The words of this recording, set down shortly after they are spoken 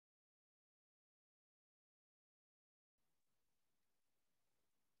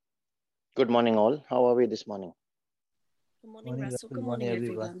Good morning, all. How are we this morning? Good morning, Morning, Russell. Russell. Good Morning, morning,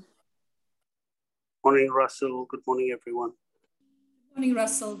 everyone. everyone. Morning, Russell. Good morning, everyone. Good morning,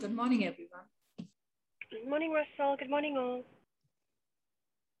 Russell. Good morning, everyone. Good morning, Russell. Good morning, all.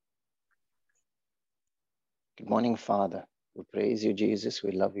 Good morning, Father. We praise you, Jesus.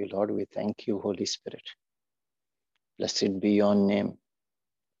 We love you, Lord. We thank you, Holy Spirit. Blessed be your name,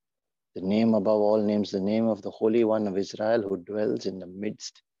 the name above all names, the name of the Holy One of Israel who dwells in the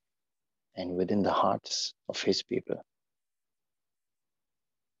midst and within the hearts of his people.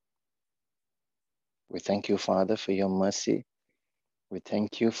 We thank you, Father, for your mercy. We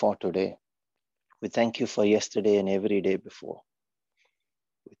thank you for today. We thank you for yesterday and every day before.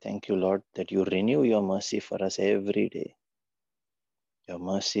 We thank you, Lord, that you renew your mercy for us every day. Your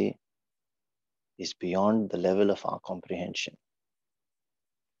mercy is beyond the level of our comprehension,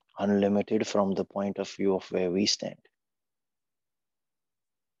 unlimited from the point of view of where we stand.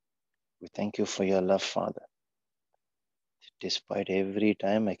 We thank you for your love, Father. Despite every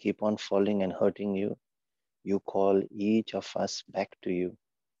time I keep on falling and hurting you, you call each of us back to you,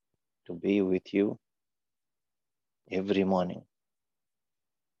 to be with you every morning,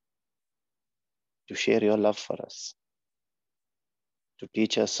 to share your love for us, to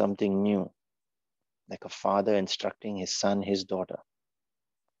teach us something new, like a father instructing his son, his daughter,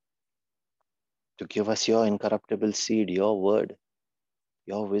 to give us your incorruptible seed, your word,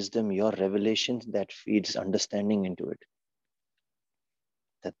 your wisdom, your revelations that feeds understanding into it.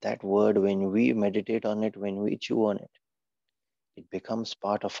 That word, when we meditate on it, when we chew on it, it becomes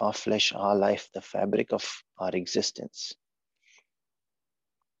part of our flesh, our life, the fabric of our existence.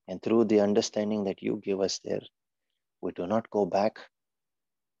 And through the understanding that you give us there, we do not go back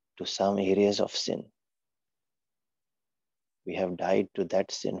to some areas of sin. We have died to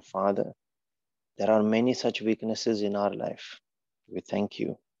that sin, Father. There are many such weaknesses in our life. We thank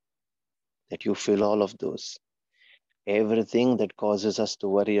you that you fill all of those. Everything that causes us to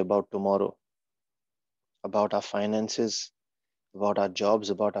worry about tomorrow, about our finances, about our jobs,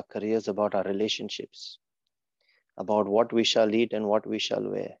 about our careers, about our relationships, about what we shall eat and what we shall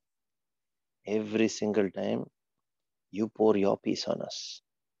wear. Every single time, you pour your peace on us.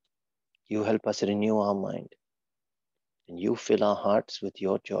 You help us renew our mind. And you fill our hearts with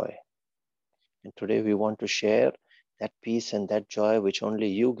your joy. And today we want to share that peace and that joy which only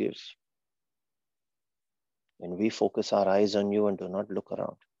you give. When we focus our eyes on you and do not look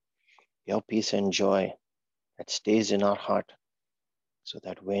around, your peace and joy that stays in our heart, so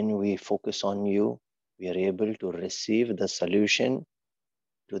that when we focus on you, we are able to receive the solution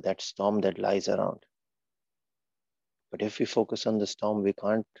to that storm that lies around. But if we focus on the storm, we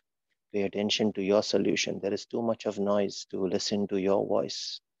can't pay attention to your solution. There is too much of noise to listen to your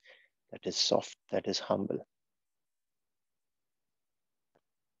voice that is soft, that is humble.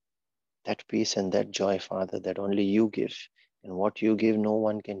 That peace and that joy, Father, that only you give. And what you give, no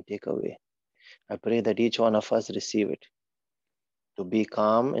one can take away. I pray that each one of us receive it. To be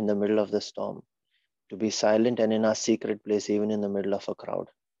calm in the middle of the storm. To be silent and in our secret place, even in the middle of a crowd.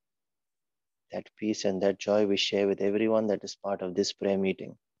 That peace and that joy we share with everyone that is part of this prayer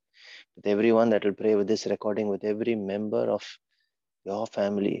meeting. With everyone that will pray with this recording, with every member of your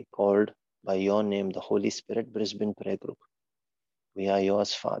family called by your name, the Holy Spirit Brisbane Prayer Group. We are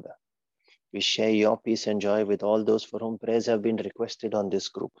yours, Father. We share your peace and joy with all those for whom prayers have been requested on this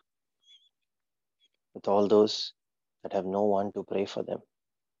group. With all those that have no one to pray for them.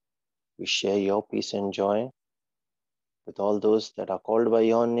 We share your peace and joy with all those that are called by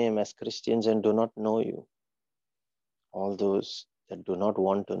your name as Christians and do not know you. All those that do not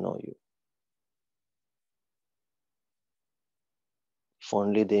want to know you. If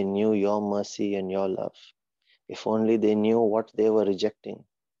only they knew your mercy and your love. If only they knew what they were rejecting.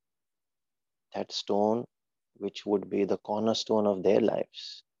 That stone which would be the cornerstone of their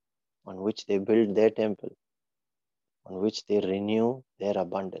lives, on which they build their temple, on which they renew their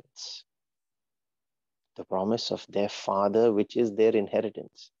abundance. The promise of their Father, which is their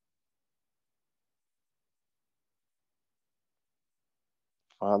inheritance.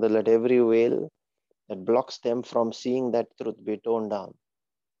 Father, let every veil that blocks them from seeing that truth be torn down.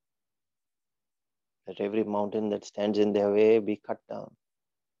 Let every mountain that stands in their way be cut down.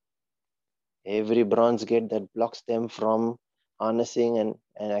 Every bronze gate that blocks them from harnessing and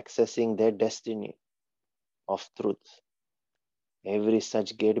accessing their destiny of truth. Every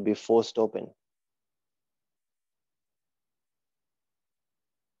such gate be forced open.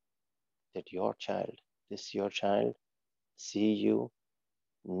 That your child, your child, see you,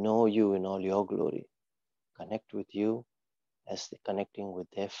 know you in all your glory, connect with you as they're connecting with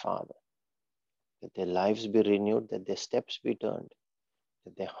their Father. That their lives be renewed, that their steps be turned,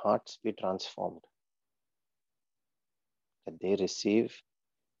 that their hearts be transformed, that they receive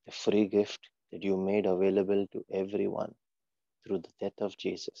the free gift that you made available to everyone through the death of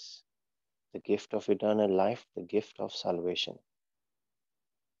Jesus, the gift of eternal life, the gift of salvation.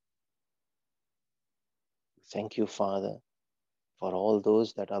 Thank you, Father, for all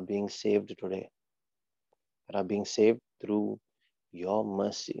those that are being saved today, that are being saved through your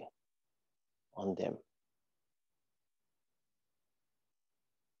mercy on them.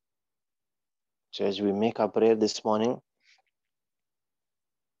 So as we make our prayer this morning,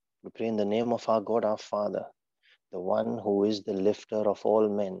 we pray in the name of our God, our Father, the one who is the lifter of all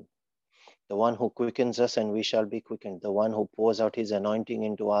men, the one who quickens us and we shall be quickened, the one who pours out his anointing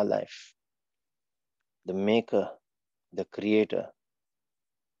into our life, the maker, the creator,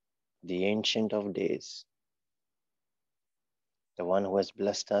 the ancient of days, the one who has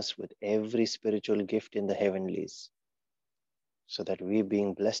blessed us with every spiritual gift in the heavenlies, so that we,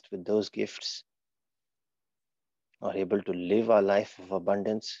 being blessed with those gifts, are able to live our life of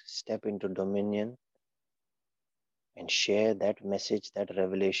abundance, step into dominion, and share that message, that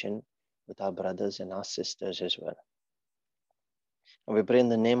revelation with our brothers and our sisters as well. And we pray in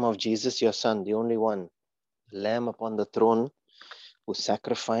the name of Jesus, your Son, the only one, the Lamb upon the throne, who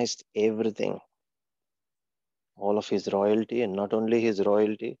sacrificed everything, all of his royalty, and not only his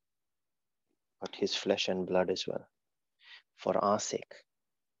royalty, but his flesh and blood as well, for our sake.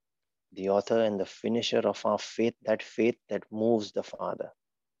 The author and the finisher of our faith that moves the Father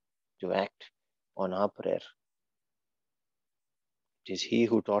to act on our prayer. It is he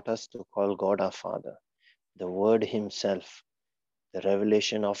who taught us to call God our Father, the Word himself, the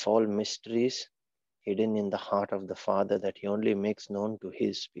revelation of all mysteries hidden in the heart of the Father that he only makes known to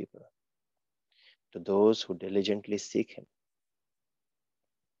his people, to those who diligently seek him.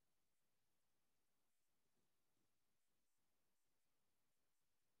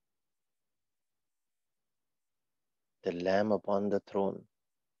 The Lamb upon the throne,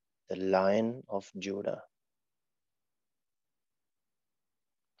 the Lion of Judah,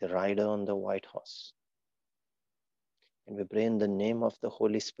 the rider on the white horse. And we pray in the name of the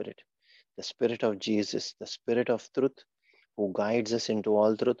Holy Spirit, the Spirit of Jesus, the Spirit of truth, who guides us into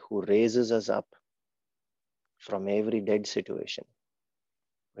all truth, who raises us up from every dead situation.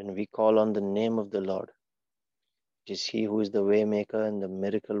 When we call on the name of the Lord, it is he who is the way maker and the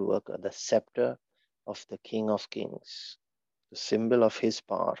miracle worker, the scepter of the King of Kings, the symbol of his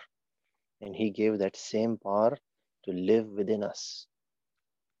power. And he gave that same power to live within us,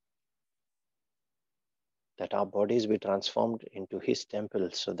 that our bodies be transformed into his temple,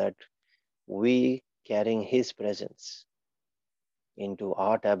 so that we, carrying his presence into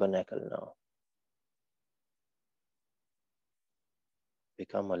our tabernacle now,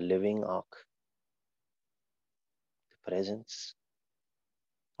 become a living ark, the presence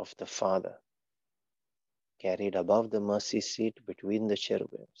of the Father carried above the mercy seat between the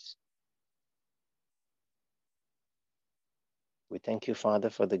cherubims. We thank you,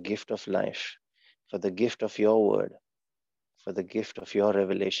 Father, for the gift of life, for the gift of your word, for the gift of your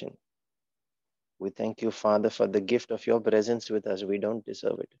revelation. We thank you, Father, for the gift of your presence with us. We don't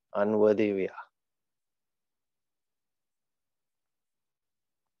deserve it. Unworthy we are.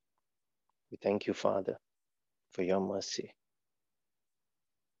 We thank you, Father, for your mercy,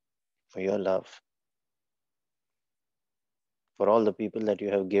 for your love, for all the people that you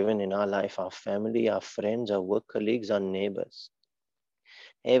have given in our life, our family, our friends, our work colleagues, our neighbors,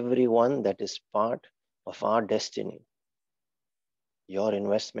 everyone that is part of our destiny, your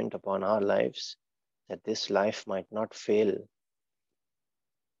investment upon our lives, that this life might not fail,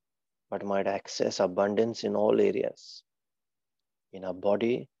 but might access abundance in all areas, in our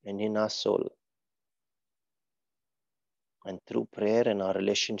body and in our soul. And through prayer and our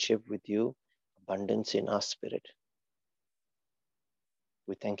relationship with you, abundance in our spirit.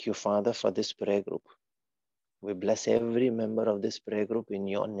 We thank you, Father, for this prayer group. We bless every member of this prayer group in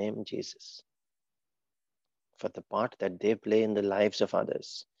your name, Jesus, for the part that they play in the lives of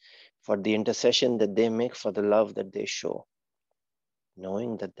others, for the intercession that they make, for the love that they show,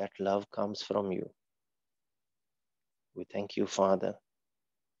 knowing that that love comes from you. We thank you, Father,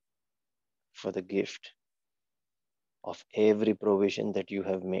 for the gift of every provision that you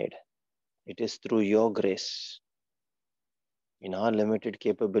have made. It is through your grace. In our limited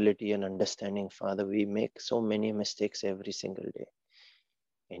capability and understanding, Father, we make so many mistakes every single day.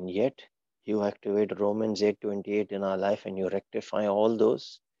 And yet, you activate Romans 8:28 in our life and you rectify all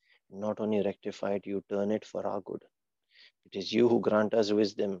those. Not only rectify it, you turn it for our good. It is you who grant us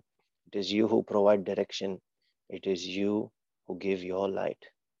wisdom. It is you who provide direction. It is you who give your light.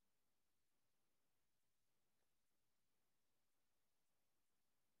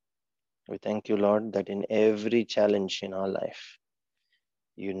 We thank you, Lord, that in every challenge in our life,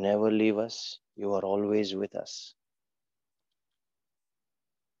 you never leave us. You are always with us.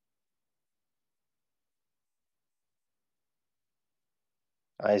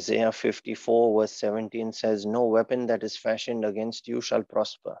 Isaiah 54 verse 17 says, "No weapon that is fashioned against you shall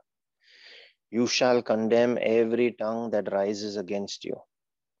prosper. You shall condemn every tongue that rises against you.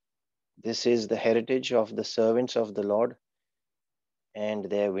 This is the heritage of the servants of the Lord and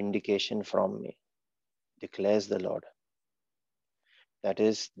their vindication from me, declares the Lord." That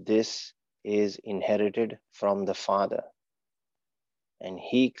is, this is inherited from the Father, and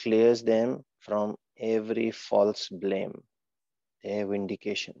He clears them from every false blame, their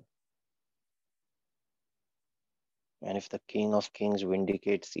vindication. And if the King of Kings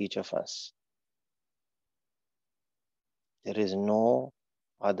vindicates each of us, there is no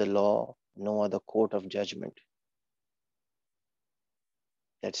other law, no other court of judgment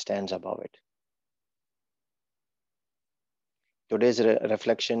that stands above it. Today's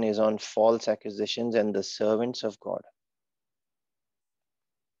reflection is on false accusations and the servants of God.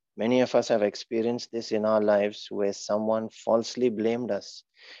 Many of us have experienced this in our lives where someone falsely blamed us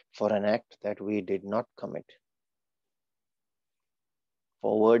for an act that we did not commit,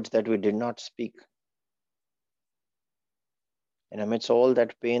 for words that we did not speak. And amidst all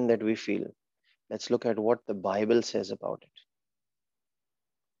that pain that we feel, let's look at what the Bible says about it.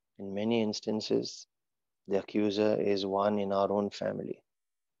 In many instances, the accuser is one in our own family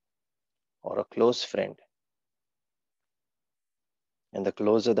or a close friend. And the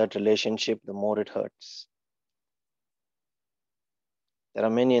closer that relationship, the more it hurts. There are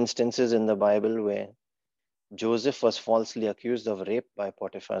many instances in the Bible where Joseph was falsely accused of rape by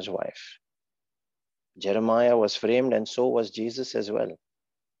Potiphar's wife. Jeremiah was framed, and so was Jesus as well.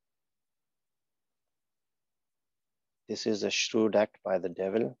 This is a shrewd act by the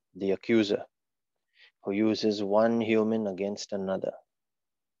devil, the accuser, who uses one human against another,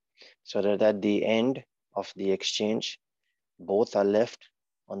 so that at the end of the exchange, both are left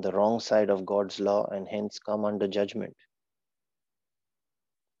on the wrong side of God's law and hence come under judgment.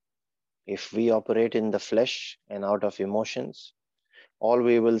 If we operate in the flesh and out of emotions, all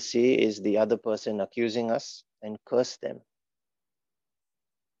we will see is the other person accusing us and curse them.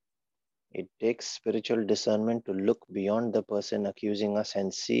 It takes spiritual discernment to look beyond the person accusing us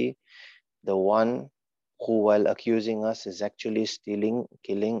and see the one who, while accusing us, is actually stealing,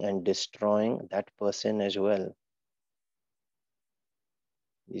 killing, and destroying that person as well.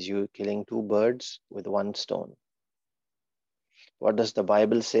 Is you killing two birds with one stone. What does the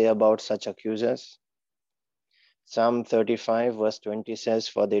Bible say about such accusers? Psalm 35 verse 20 says,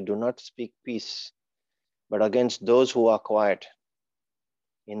 "For they do not speak peace, but against those who are quiet.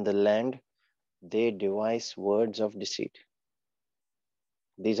 In the land, they devise words of deceit."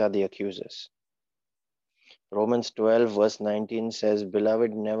 These are the accusers. Romans 12 verse 19 says,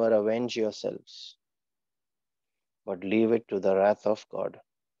 "Beloved, never avenge yourselves, but leave it to the wrath of God.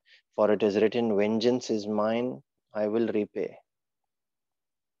 For it is written, vengeance is mine, I will repay."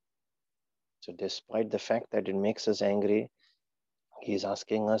 So despite the fact that it makes us angry, He's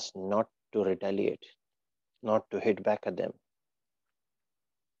asking us not to retaliate, not to hit back at them,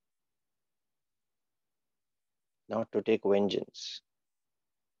 not to take vengeance.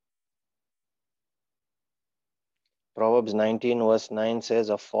 Proverbs 19 verse 9 says,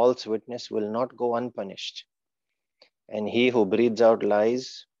 "A false witness will not go unpunished, and he who breathes out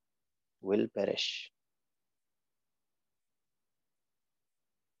lies will perish."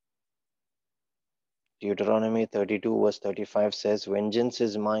 Deuteronomy 32 verse 35 says, "Vengeance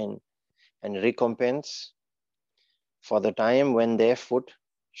is mine, and recompense for the time when their foot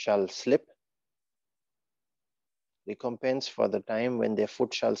shall slip. Recompense for the time when their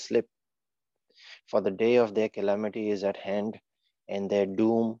foot shall slip. For the day of their calamity is at hand, and their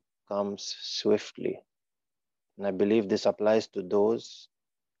doom comes swiftly." And I believe this applies to those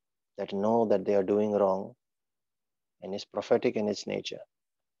that know that they are doing wrong and is prophetic in its nature.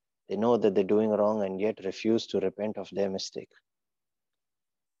 They know that they're doing wrong and yet refuse to repent of their mistake.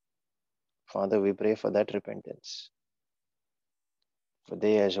 Father, we pray for that repentance. For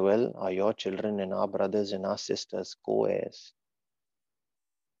they as well are your children and our brothers and our sisters, co-heirs.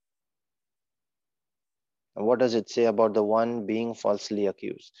 And what does it say about the one being falsely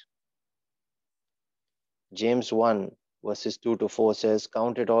accused? James 1 verses 2 to 4 says,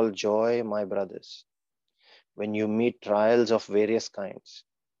 "Count it all joy, my brothers, when you meet trials of various kinds.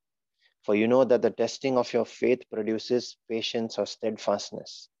 For you know that the testing of your faith produces patience or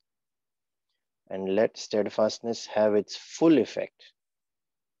steadfastness. And let steadfastness have its full effect."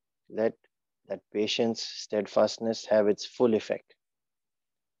 Let that patience, steadfastness have its full effect,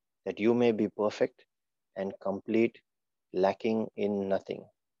 that you may be perfect and complete, lacking in nothing.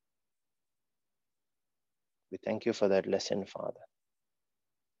 We thank you for that lesson, Father.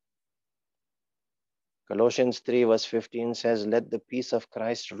 Colossians 3 verse 15 says, let the peace of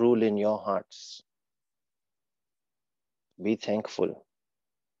Christ rule in your hearts. Be thankful.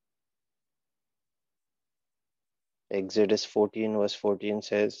 Exodus 14 verse 14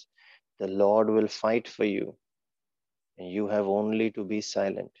 says, the Lord will fight for you, and you have only to be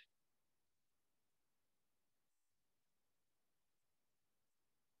silent.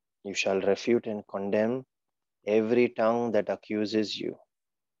 You shall refute and condemn every tongue that accuses you.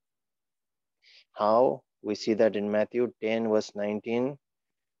 How? We see that in Matthew 10 verse 19,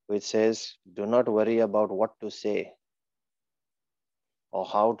 which says, do not worry about what to say or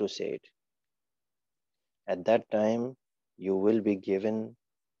how to say it. At that time, you will be given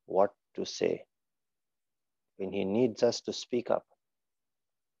what to say. When He needs us to speak up,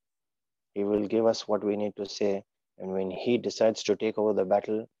 He will give us what we need to say. And when He decides to take over the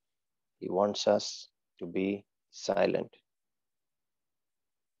battle, He wants us to be silent,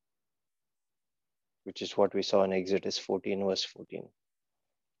 which is what we saw in Exodus 14 verse 14.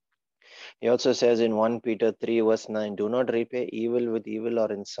 He also says in 1 Peter 3 verse 9, do not repay evil with evil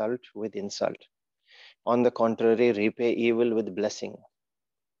or insult with insult. On the contrary, repay evil with blessing,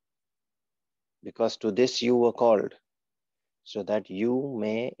 because to this you were called, so that you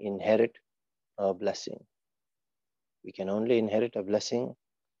may inherit a blessing. We can only inherit a blessing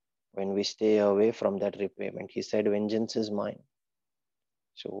when we stay away from that repayment. He said, vengeance is mine.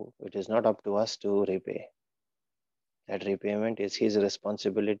 So it is not up to us to repay. That repayment is His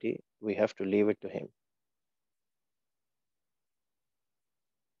responsibility. We have to leave it to Him.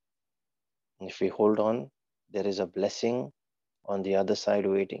 If we hold on, there is a blessing on the other side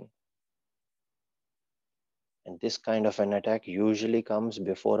waiting. And this kind of an attack usually comes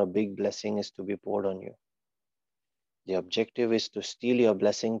before a big blessing is to be poured on you. The objective is to steal your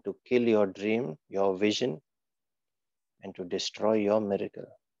blessing, to kill your dream, your vision, and to destroy your miracle.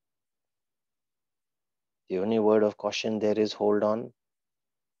 The only word of caution there is hold on.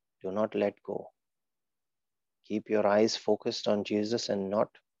 Do not let go. Keep your eyes focused on Jesus and not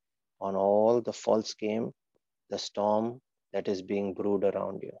on all the false game, the storm that is being brewed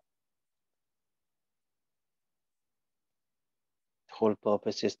around you. The whole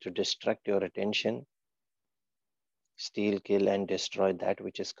purpose is to distract your attention, steal, kill, and destroy that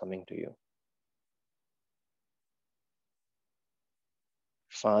which is coming to you.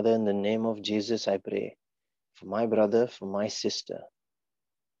 Father, in the name of Jesus, I pray for my brother, for my sister,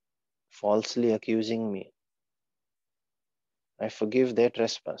 falsely accusing me. I forgive their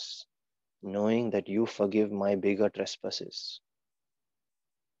trespass, knowing that you forgive my bigger trespasses.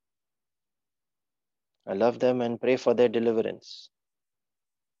 I love them and pray for their deliverance,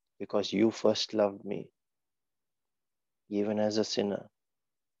 because you first loved me, even as a sinner,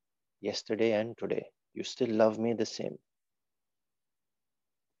 yesterday and today. You still love me the same.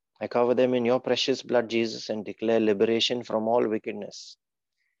 I cover them in your precious blood, Jesus, and declare liberation from all wickedness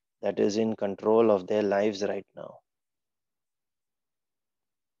that is in control of their lives right now.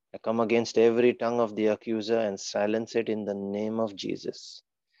 I come against every tongue of the accuser and silence it in the name of Jesus,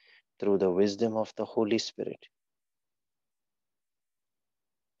 through the wisdom of the Holy Spirit.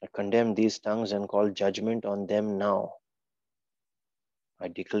 I condemn these tongues and call judgment on them now. I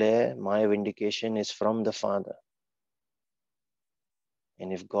declare my vindication is from the Father.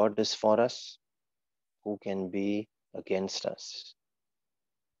 And if God is for us, who can be against us?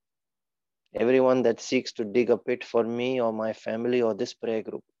 Everyone that seeks to dig a pit for me or my family or this prayer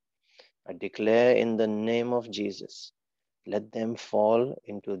group, I declare in the name of Jesus, let them fall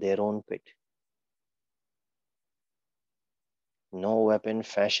into their own pit. No weapon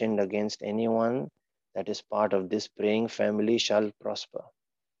fashioned against anyone that is part of this praying family shall prosper.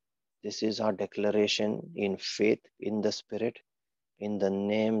 This is our declaration in faith, in the Spirit, in the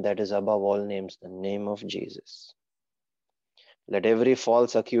name that is above all names, the name of Jesus. Let every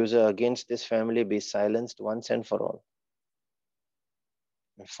false accuser against this family be silenced once and for all.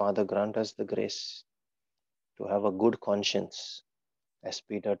 And Father, grant us the grace to have a good conscience, as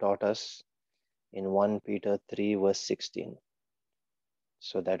Peter taught us in 1 Peter 3 verse 16,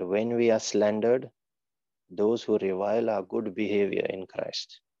 so that when we are slandered, those who revile our good behavior in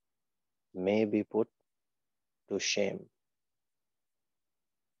Christ may be put to shame.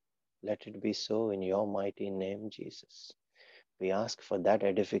 Let it be so in your mighty name, Jesus. We ask for that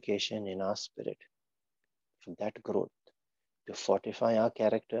edification in our spirit, for that growth, to fortify our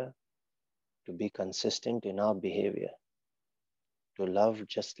character, to be consistent in our behavior, to love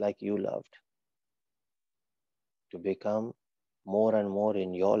just like you loved, to become more and more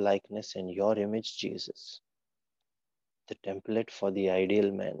in your likeness and your image, Jesus, the template for the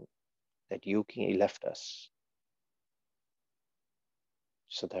ideal man that you left us,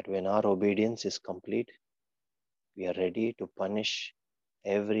 so that when our obedience is complete, we are ready to punish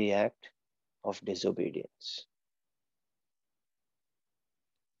every act of disobedience.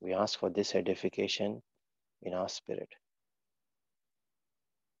 We ask for this edification in our spirit.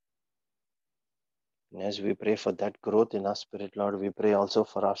 And as we pray for that growth in our spirit, Lord, we pray also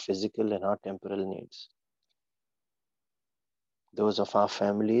for our physical and our temporal needs. Those of our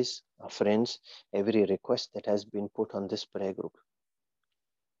families, our friends, every request that has been put on this prayer group.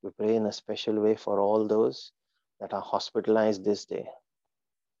 We pray in a special way for all those that are hospitalized this day,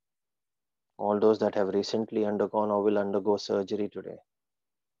 all those that have recently undergone or will undergo surgery today,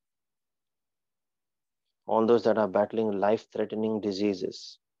 all those that are battling life-threatening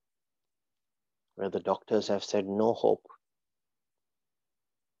diseases where the doctors have said no hope.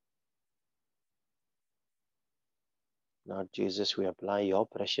 Lord Jesus, we apply your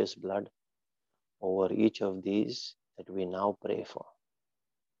precious blood over each of these that we now pray for.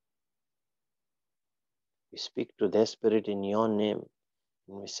 We speak to their spirit in your name,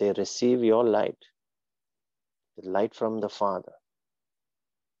 and we say, receive your light, the light from the Father,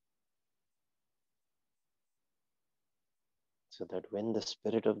 so that when the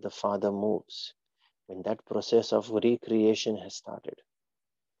Spirit of the Father moves, when that process of recreation has started,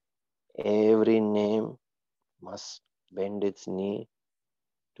 every name must bend its knee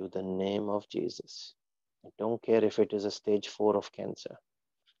to the name of Jesus. I don't care if it is a stage 4 of cancer.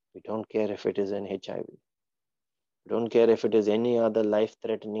 We don't care if it is an HIV. We don't care if it is any other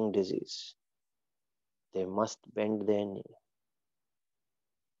life-threatening disease. They must bend their knee.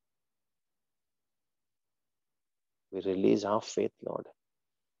 We release our faith, Lord,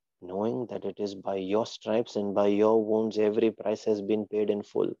 knowing that it is by your stripes and by your wounds every price has been paid in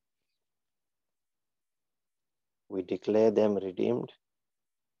full. We declare them redeemed.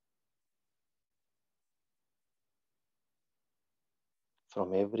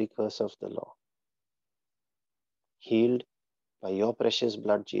 From every curse of the law, healed by your precious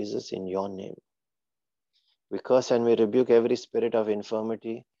blood, Jesus, in your name. We curse and we rebuke every spirit of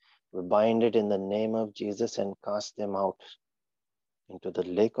infirmity. We bind it in the name of Jesus and cast them out into the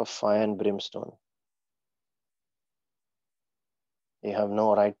lake of fire and brimstone. You have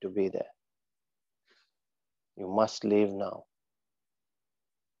no right to be there. You must leave now.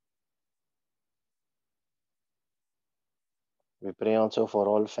 We pray also for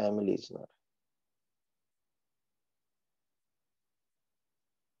all families, Lord.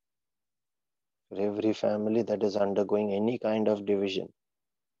 For every family that is undergoing any kind of division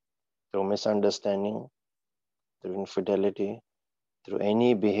through misunderstanding, through infidelity, through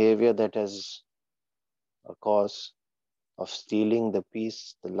any behavior that has a cause of stealing the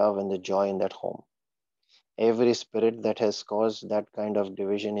peace, the love, and the joy in that home. Every spirit that has caused that kind of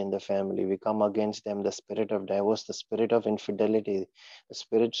division in the family, we come against them, the spirit of divorce, the spirit of infidelity, the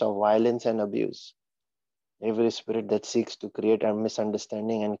spirits of violence and abuse. Every spirit that seeks to create a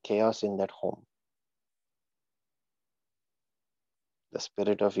misunderstanding and chaos in that home. The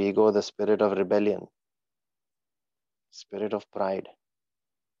spirit of ego, the spirit of rebellion, spirit of pride.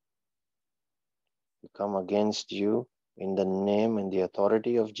 We come against you in the name and the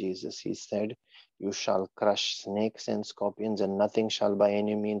authority of Jesus. He said, you shall crush snakes and scorpions and nothing shall by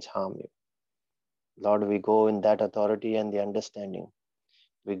any means harm you. Lord, we go in that authority and the understanding.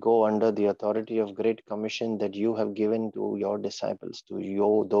 We go under the authority of great commission that you have given to your disciples, to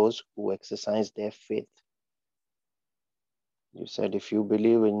you, those who exercise their faith. You said, if you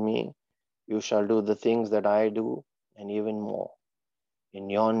believe in me, you shall do the things that I do and even more. In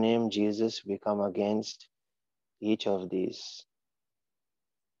your name, Jesus, we come against each of these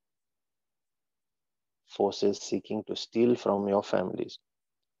forces seeking to steal from your families,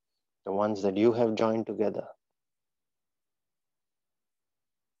 the ones that you have joined together.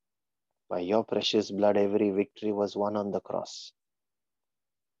 By your precious blood, every victory was won on the cross.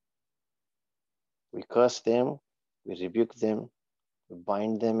 We curse them, we rebuke them, we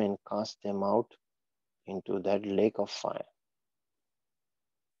bind them and cast them out into that lake of fire,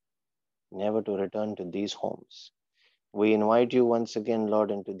 never to return to these homes. We invite you once again,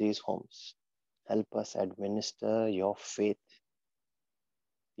 Lord, into these homes. Help us administer your faith,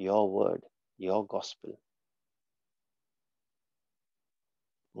 your word, your gospel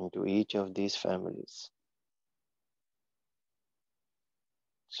into each of these families,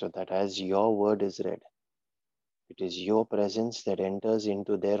 so that as your word is read, it is your presence that enters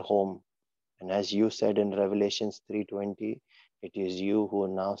into their home. And as you said in Revelations 3:20, it is you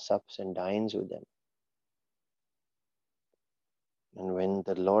who now sups and dines with them. And when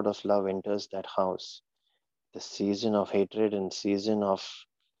the Lord of love enters that house, the season of hatred and season of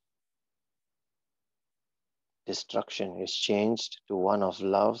destruction is changed to one of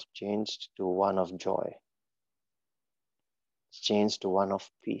love, changed to one of joy. It's changed to one of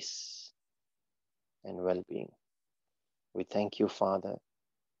peace and well-being. We thank you, Father,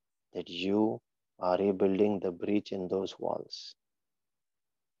 that you are rebuilding the breach in those walls.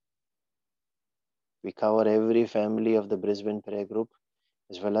 We cover every family of the Brisbane prayer group,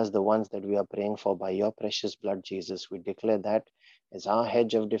 as well as the ones that we are praying for by your precious blood, Jesus. We declare that as our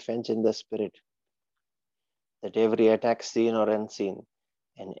hedge of defense in the Spirit, that every attack, seen or unseen,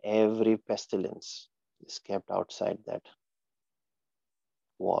 and every pestilence is kept outside that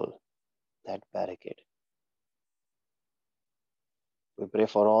wall, that barricade. We pray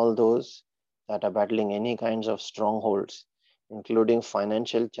for all those that are battling any kinds of strongholds, including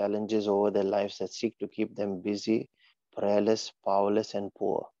financial challenges over their lives that seek to keep them busy, prayerless, powerless, and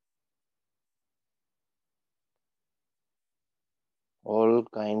poor. All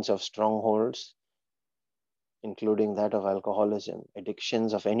kinds of strongholds, including that of alcoholism,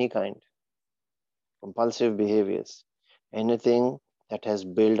 addictions of any kind, compulsive behaviors, anything that has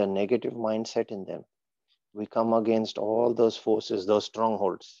built a negative mindset in them. We come against all those forces, those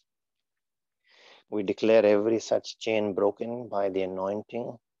strongholds. We declare every such chain broken by the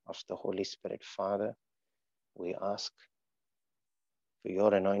anointing of the Holy Spirit. Father, we ask for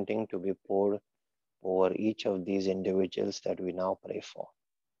your anointing to be poured over each of these individuals that we now pray for.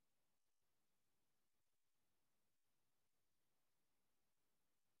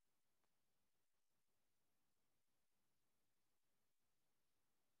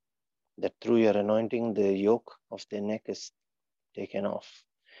 That through your anointing, the yoke of their neck is taken off,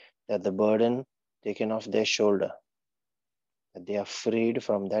 that the burden taken off their shoulder, that they are freed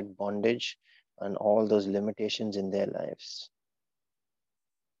from that bondage and all those limitations in their lives.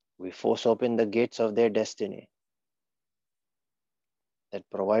 We force open the gates of their destiny that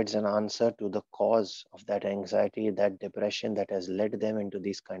provides an answer to the cause of that anxiety, that depression that has led them into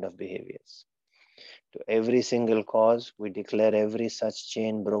these kind of behaviors. To every single cause, we declare every such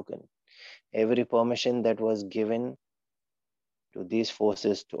chain broken. Every permission that was given to these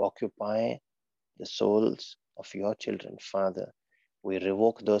forces to occupy the souls of your children, Father, we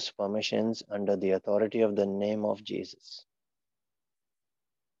revoke those permissions under the authority of the name of Jesus.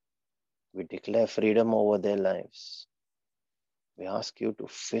 We declare freedom over their lives. We ask you to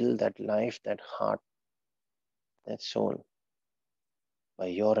fill that life, that heart, that soul by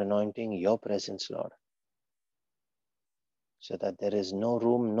your anointing, your presence, Lord, so that there is no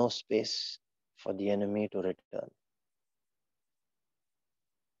room, no space for the enemy to return.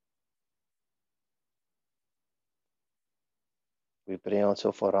 We pray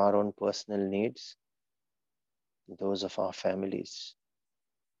also for our own personal needs, those of our families.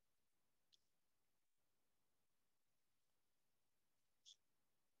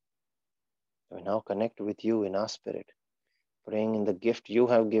 We now connect with you in our spirit, praying in the gift you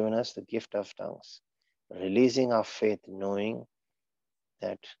have given us, the gift of tongues, releasing our faith, knowing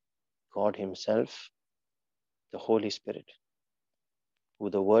that God Himself, the Holy Spirit, who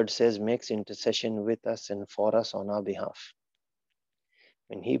the word says makes intercession with us and for us on our behalf.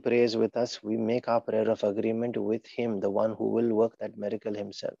 When He prays with us, we make our prayer of agreement with Him, the one who will work that miracle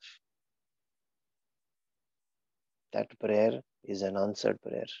Himself. That prayer is an answered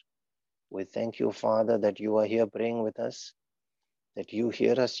prayer. We thank you, Father, that you are here praying with us, that you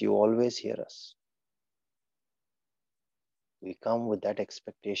hear us, you always hear us. We come with that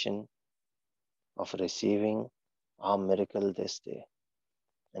expectation of receiving our miracle this day.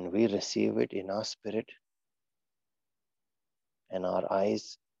 And we receive it in our spirit, and our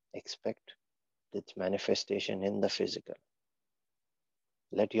eyes expect its manifestation in the physical.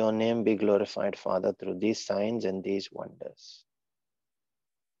 Let your name be glorified, Father, through these signs and these wonders.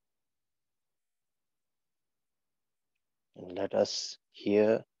 And let us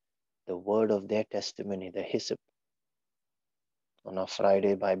hear the word of their testimony, the hyssop, on our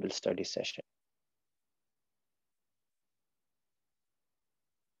Friday Bible study session.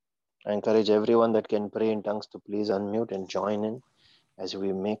 I encourage everyone that can pray in tongues to please unmute and join in as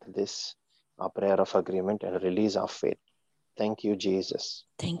we make this our prayer of agreement and release our faith. Thank you, Jesus.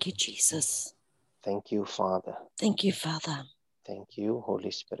 Thank you, Jesus. Thank you, Father. Thank you, Father. Thank you,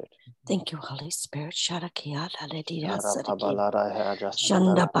 Holy Spirit. Thank you, Holy Spirit. Sharakia lalediya Shara saraki. pabalara hai ajasta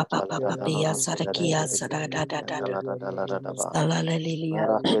Shanda dara papa kachala papa dara biya mama sarakia pelere sarada da da da. dala dala dala Salaleliya.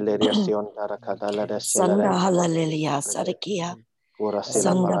 mara keleria sion dara kadala desela Sanda renta halalelia sarakia. Kura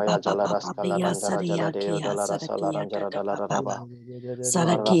sila Sanda paraya papa jala papa raskala ya randara jala deo sarakia dalara sala sarakia randara dada dalara raba. papa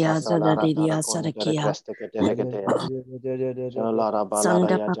sarakia Arasakala dada ratara diya kondere sarakia kreste ketele ketea. Jalara balara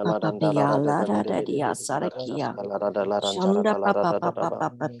Sanda ya papa jala papa randara ya rada la dele da de da de de de diya de de sarakia raskala rada larandara Shanda dalara papa da da da papa ba.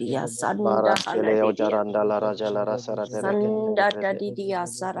 papa ya sanda hala Baraskele de o diya jaranda lara jala rasara dele kentere Sanda da krete. di diya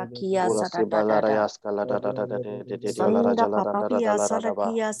sarakia Kura sada da da sibalara da ya skala da da da da de de de de lara Sanda jala papa randara ya dalara raba.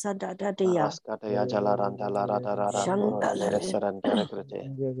 sarakia sada da diya Araskata ya jala randa lara dara koro Shanda de la lere serantere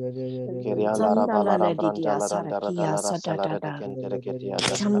krete. Kiria lara Sanda la balara la di branja diya larandara sarakia dalara sada da salare de da kentere ketia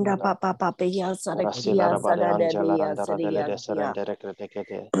Shanda daskata. papa papa ya Rasila sarakia rabale sada da anjala diya randara dele sariya de kia serendere krete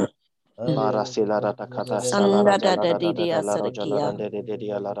kete. Barasila rata kata salara Sanda da jala da da di da da da diya laro jala sarakia rande de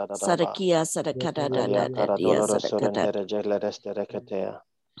dia lara da da ba. Sarakia sarakada da Aria da da kara diya doloro sarakada surendere jele restere ketea.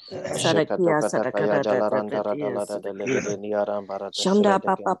 Shekato Sarakia kata kaya sarakada da jala da da randara diya dala da dele de sarakada de niara bara de sere Shanda de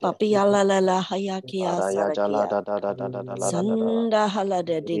papa kente. papi ala la la hayakia Araya jala sarakia da da da da da da la da da da. Sanda hala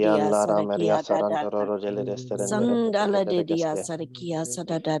de Rian diya lara meria sarakia da da da sarantoro jele de serendere Sanda la proteke de de diya geste. sarakia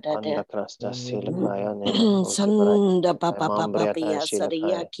sada da da da Anda krasta sil kaya ne usibra. Sanda papa papa Mambria tan ya shila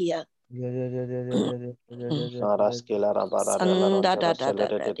kaya. sarakia Araskela rabara della Sanda da rantero da da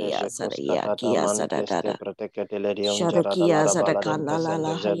celere da de diya dejecus catata sarakia sada da manteste da proteke de ledium gerada Sharakia lara sadaka baladem la la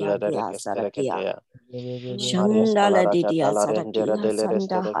la presende gelere hayakia restere sarakia ketea. Arias Shandala calara didia jatala rendere sarakia delle sanda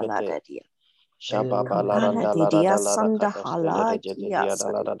restere kete. halada dia. Shababa Kampala laranda lara didia dalla sanda rakatos delle de halakia dia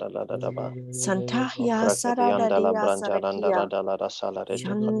dalla sari. dalla dalla. Santahya Fraketian sarada dalla dia branja randa sarakia. dalla salare de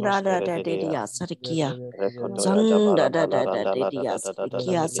Shanda cotos da tere da de dia. didia sarakia. Recoto ya Sanda jabara da bala da da randa la da didia da da da da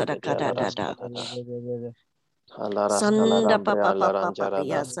da sarakia de saraka dia da la da da. rascatata. Alaras Sanda calarambria papa papa laranjara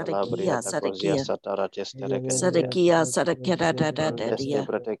papia das calabria sarakia tacozia sarakia. satara testere kentea. Sarakia sarakia da da da da Anteste dia.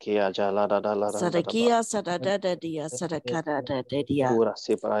 bretekia jalada dalarandaba. Sarakia sarada da dia saraka da da dia. Kura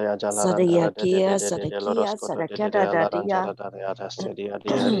sipraya jalarandara Sadakia, de Sadakia, loroscoto de Sadakada Dadia, alaranjara da sedia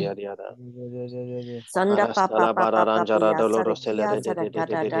dia. Sanda Papa Arastala Papa bararanjara Papia, dolorosele Sadakia,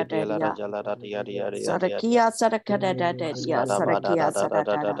 Sadakada de Dadia, alaranjara dia. Sadakia, Sadakada Dadia, Skada Sadakia, da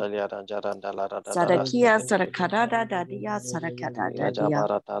Sadadada, liaranjara dalara Sadakia, sekete. Sadakada Dadia, Sadakada Dadia,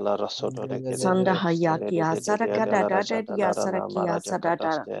 Yajabarata la rasoto de Sanda sele Hayakia, de Sadakada la rajata Dadia, la rana Sadakia, maraja Sadada,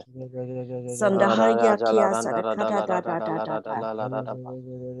 kataste. Sanda Araya Hayakia, jalaranda Sadakada da Dada, la rada.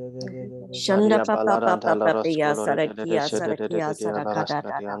 Shanda Aria Papa balaranta Papa la Papia, rascolore de Sadakia, shede Sadakia, de la Sadakada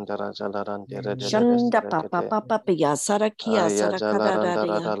rascati Dada. andara jalarante de Shanda papa sterekete. papa piya sarakia Aria sarakada jalaranda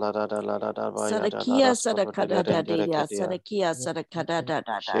daria la rada baya sarakia jalarascoro de sarakada daria rendereketia. sarakia sarakada da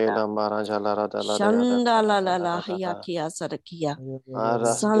Shela maranja la rada la Shanda la la la da. hayakia sarakia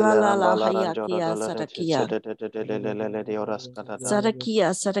Sala Araskele la la rambala jora hayakia dolore sarakia de oraskata.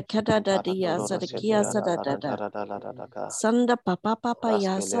 sarakia sarakada Para daria dolora sarakia selia da la sadada rajara da la daka. Sanda papa papa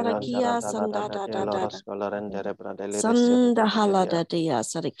ya Raskele randara sarakia da la sanda da de da da loroskola rendere bradele de sere Sanda hala dia. da dia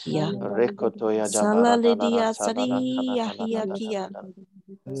sarakia Rekoto ya Sala jabara da la lidia rasala da kada sariya da la da hiyakia da.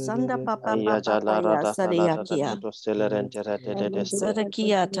 Sanda papa Aya papa jala ya rada kala da sariyakia koto sele rentere de deste.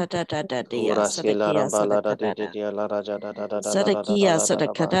 Sadakia tata tata dia Kuraskela sadakia rambala da de sadakadada dia la raja sadakia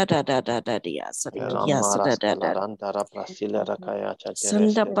da ba. sadakadada da da da dia sadakia Ramaras sadadada kalarantara prasile rakaya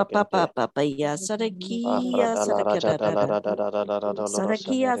Sanda chatereske papa lekente. papa ya Afra sadakia dala raja dala sadakadada rada doloro sadakia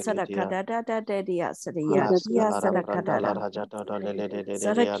sanere ketia. sadakadada da dia Aras sadakia kalara brandala sadakadada raja dole de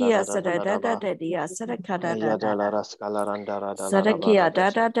sadakia rada sadadada ba. da dia Aya dala sadakadada ras kalarandara dala rabara sadakia da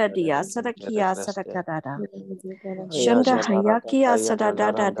da da deshe dia de kentere sadakia kreste. sadakadada Aya Shanda jalara hayakia kaya sadadada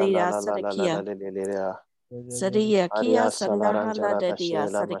jalaranda dia la sadakia lelelea. Sadiya kia Aria sanda salaranjara halada dia kashela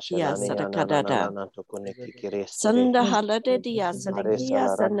sadakia mashalani ananana sadakadada. tukune kikirestere. Sanda halada dia Are sadakia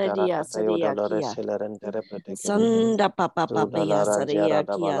sanda salarantara dia katayo sadiya dolores kia. hilarentere pretekete. Sanda papa Tu papa ya dalaranjara sadiya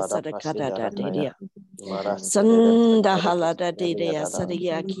da kia balada prasila sadakadada rakaya. dia. Maraske de Sanda rentere halada kisteria dia dada.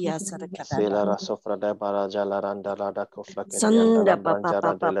 sadiya kia sadakadada. Sela sofra de baraja laranda rada kofra ketianda la Sanda papa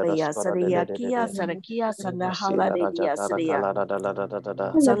branjara de papa la ya raskora sadiya de kia sadakia sanda Sila halada raja dia tara sadiya. kala da.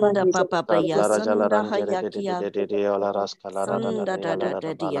 Sanda papa papa ya Rasla raja sanda laranjere hayakia. de ola raskala Sanda da da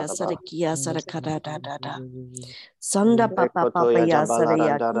da dia balada ba. sadakia sadakadada da. Sanda papa Rekoto papa ya ya jambala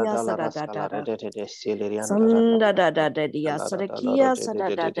saraya randara kia dala sada da raskala da da. de silirianda Sanda da da da dia kala dala ro sarakia sada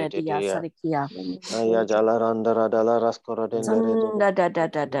da da dia ya. sarakia. Aya jala randara dala raskora dendere Sanda da da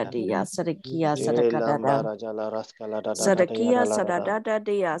da da dia sarakia sadaka da da. Jelambara jala raskala da ya Sarakia dala sada rada. da da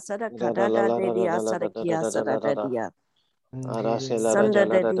dia sadaka da Dala da la de dia da sarakia sada da da. dia. Arasela Sanda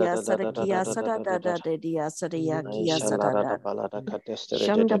rajala da da dia sarakia sada da da. da de dia sarakia kia Aisha la sada rada da. balada katestere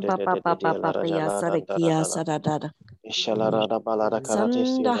Shanda papa papa de la papa ya rajala randara sarakia dala. sada da da. Ishalarada balara karate Sanda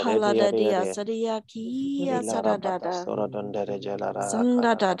sila redi halada yadi dia yadi. sadia kia Silara bata sadadada. sora dondere jalara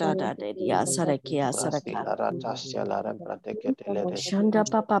Sanda da da karada. da da dia sadakia sadaka. Brasilara tasyalara bradekete lere. Shanda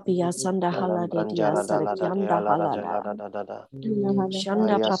papa pia sanda Jalam halade dia branjara dalara sadakianda dialara halada. jalara dada.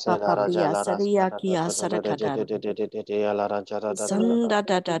 Shanda Aya papa selara pia jalara sadia skara kia dada dada sadakada. de yalara jara dada. Sanda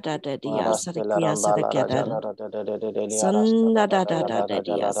da da da da dia sadakia Marastelara balara sadakada. jalara dada liara Sanda skara da dada da da da yalara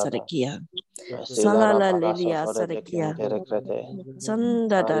dia jalara. sadakia. Silara Salala bara lilia sotore de sadakia. kintere krete.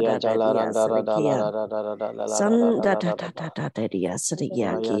 Sanda da Aya da da dia jalarandara sadakia. dalara dada Sanda da da da dada. da da dia sadakia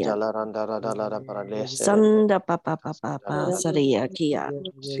Aya kia. jalarandara dalara para leserende. Sanda papa papa sadia kia.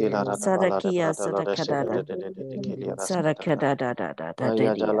 Silara da balara Sadakia pradala sadakada. de kilia Sadakada da da da da da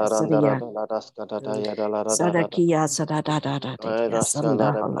Aya dia jalarandara sadia. dalara skada ya dalara dada. Sadakia sadada da da da Aya dia sanda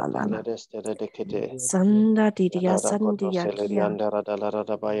rasalara halala. pradele destere de kite. Sanda didia Yadara koto sandia kia. seleriandara dalara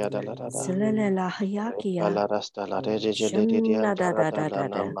da baya dalara. Selele la hayakia. Dalarasta la rejele Shanda da diandara da da dala da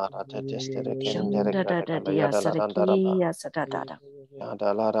da. namara te destere kendere Shanda da krete da kala dia yadalarandara ba. sadakia sadada da.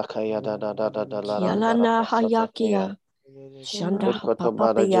 Yadalara kaya da dalarandara Kialana basate. hayakia. Shanda Birkoto papa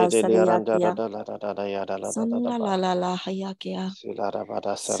bara pia jede liarandara sadiakia. dalara dada yadalara Sanda ba. la la la hayakia. Silara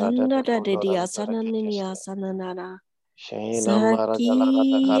bada sarada Sanda de da de kundora dia bara sananinia kiteste. sananana. Shaila mara jalara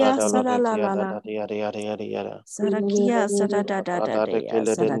da kara Sarakia dala de dia sadala. da yada. Sarakia sadada da da Rada de dea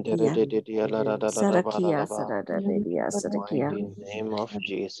kille dendere sarakia. de dia la da bara Sarakia da ba. sadada de dea sarakia. Mighty name of Thank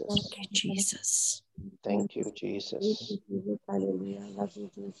Jesus. you, Jesus. Thank you, Jesus. Hallelujah. Love you,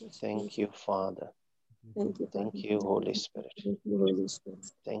 Jesus. Thank you, Father. Thank you, Father. Thank you, Holy Spirit. Thank you, Holy Spirit.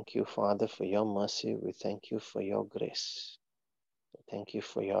 Thank you, Father, for your mercy. We thank you for your grace. Thank you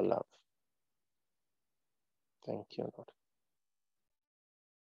for your love. Thank you, Lord.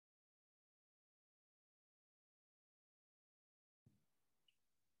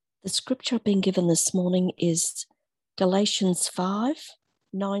 The scripture I've been given this morning is Galatians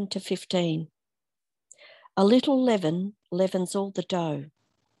 5:9-15. A little leaven leavens all the dough.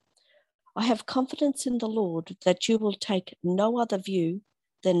 I have confidence in the Lord that you will take no other view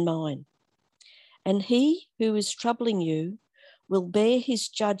than mine. And he who is troubling you will bear his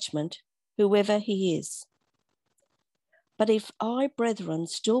judgment, whoever he is. But if I, brethren,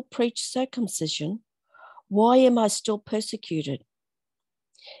 still preach circumcision, why am I still persecuted?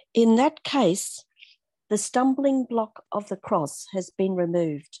 In that case, the stumbling block of the cross has been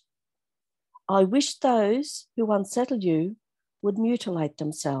removed. I wish those who unsettle you would mutilate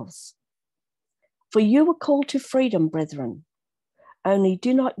themselves. For you were called to freedom, brethren. Only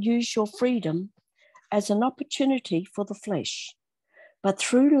do not use your freedom as an opportunity for the flesh, but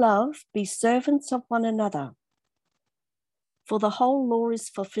through love be servants of one another. For the whole law is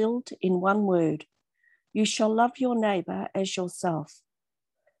fulfilled in one word: you shall love your neighbor as yourself.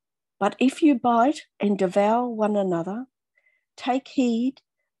 But if you bite and devour one another, take heed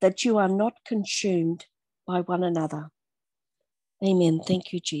that you are not consumed by one another. Amen.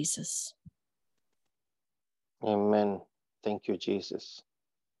 Thank you, Jesus. Amen. Thank you, Jesus.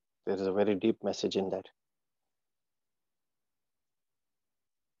 There is a very deep message in that.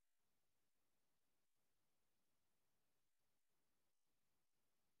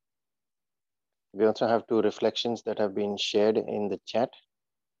 We also have two reflections that have been shared in the chat.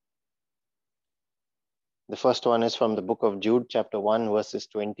 The first one is from the book of Jude, chapter 1, verses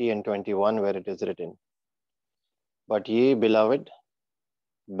 20 and 21, where it is written, "But ye, beloved,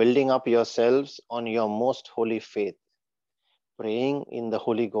 building up yourselves on your most holy faith, praying in the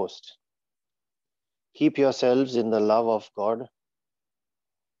Holy Ghost, keep yourselves in the love of God,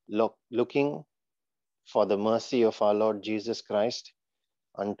 looking for the mercy of our Lord Jesus Christ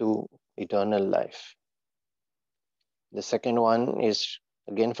unto eternal life." The second one is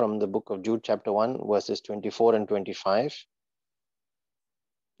again from the book of Jude, chapter 1, verses 24 and 25.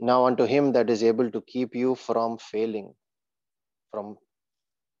 "Now unto him that is able to keep you from falling,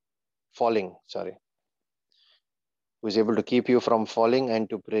 who is able to keep you from falling and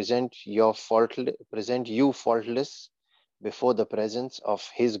to present you faultless before the presence of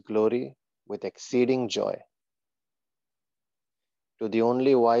his glory with exceeding joy. To the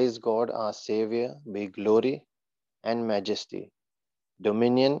only wise God, our Savior, be glory and majesty,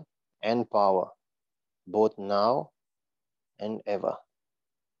 dominion and power, both now and ever.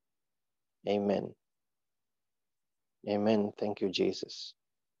 Amen." Amen. Thank you, Jesus.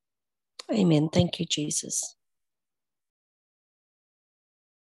 Amen. Thank you, Jesus.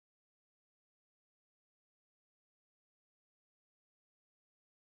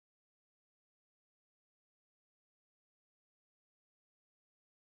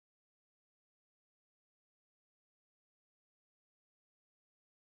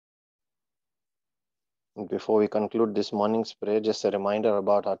 Before we conclude this morning's prayer, just a reminder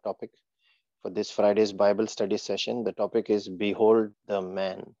about our topic for this Friday's Bible study session. The topic is Behold the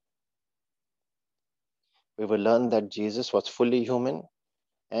Man. We will learn that Jesus was fully human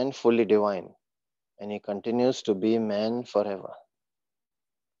and fully divine, and he continues to be man forever.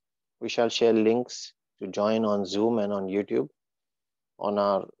 We shall share links to join on Zoom and on YouTube on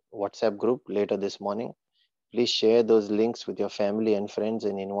our WhatsApp group later this morning. Please share those links with your family and friends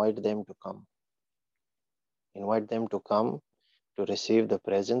and invite them to come. Invite them to come to receive the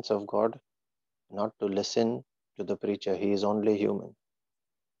presence of God, not to listen to the preacher. He is only human.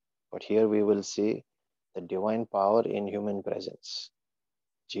 But here we will see the divine power in human presence.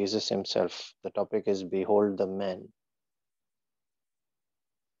 Jesus himself. The topic is Behold the Man.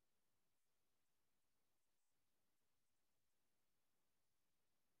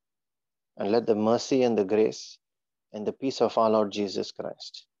 And let the mercy and the grace and the peace of our Lord Jesus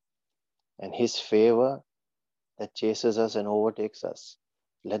Christ and his favor that chases us and overtakes us,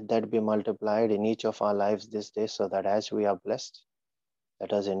 let that be multiplied in each of our lives this day, so that as we are blessed,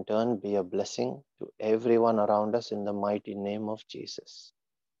 let us in turn be a blessing to everyone around us in the mighty name of Jesus.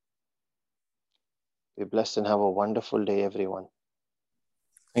 Be blessed and have a wonderful day, everyone.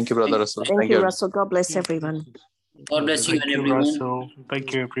 Thank you, Brother Russell. Thank you, Russell. God bless everyone. God bless you and everyone. Russell.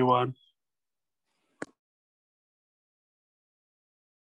 Thank you, everyone.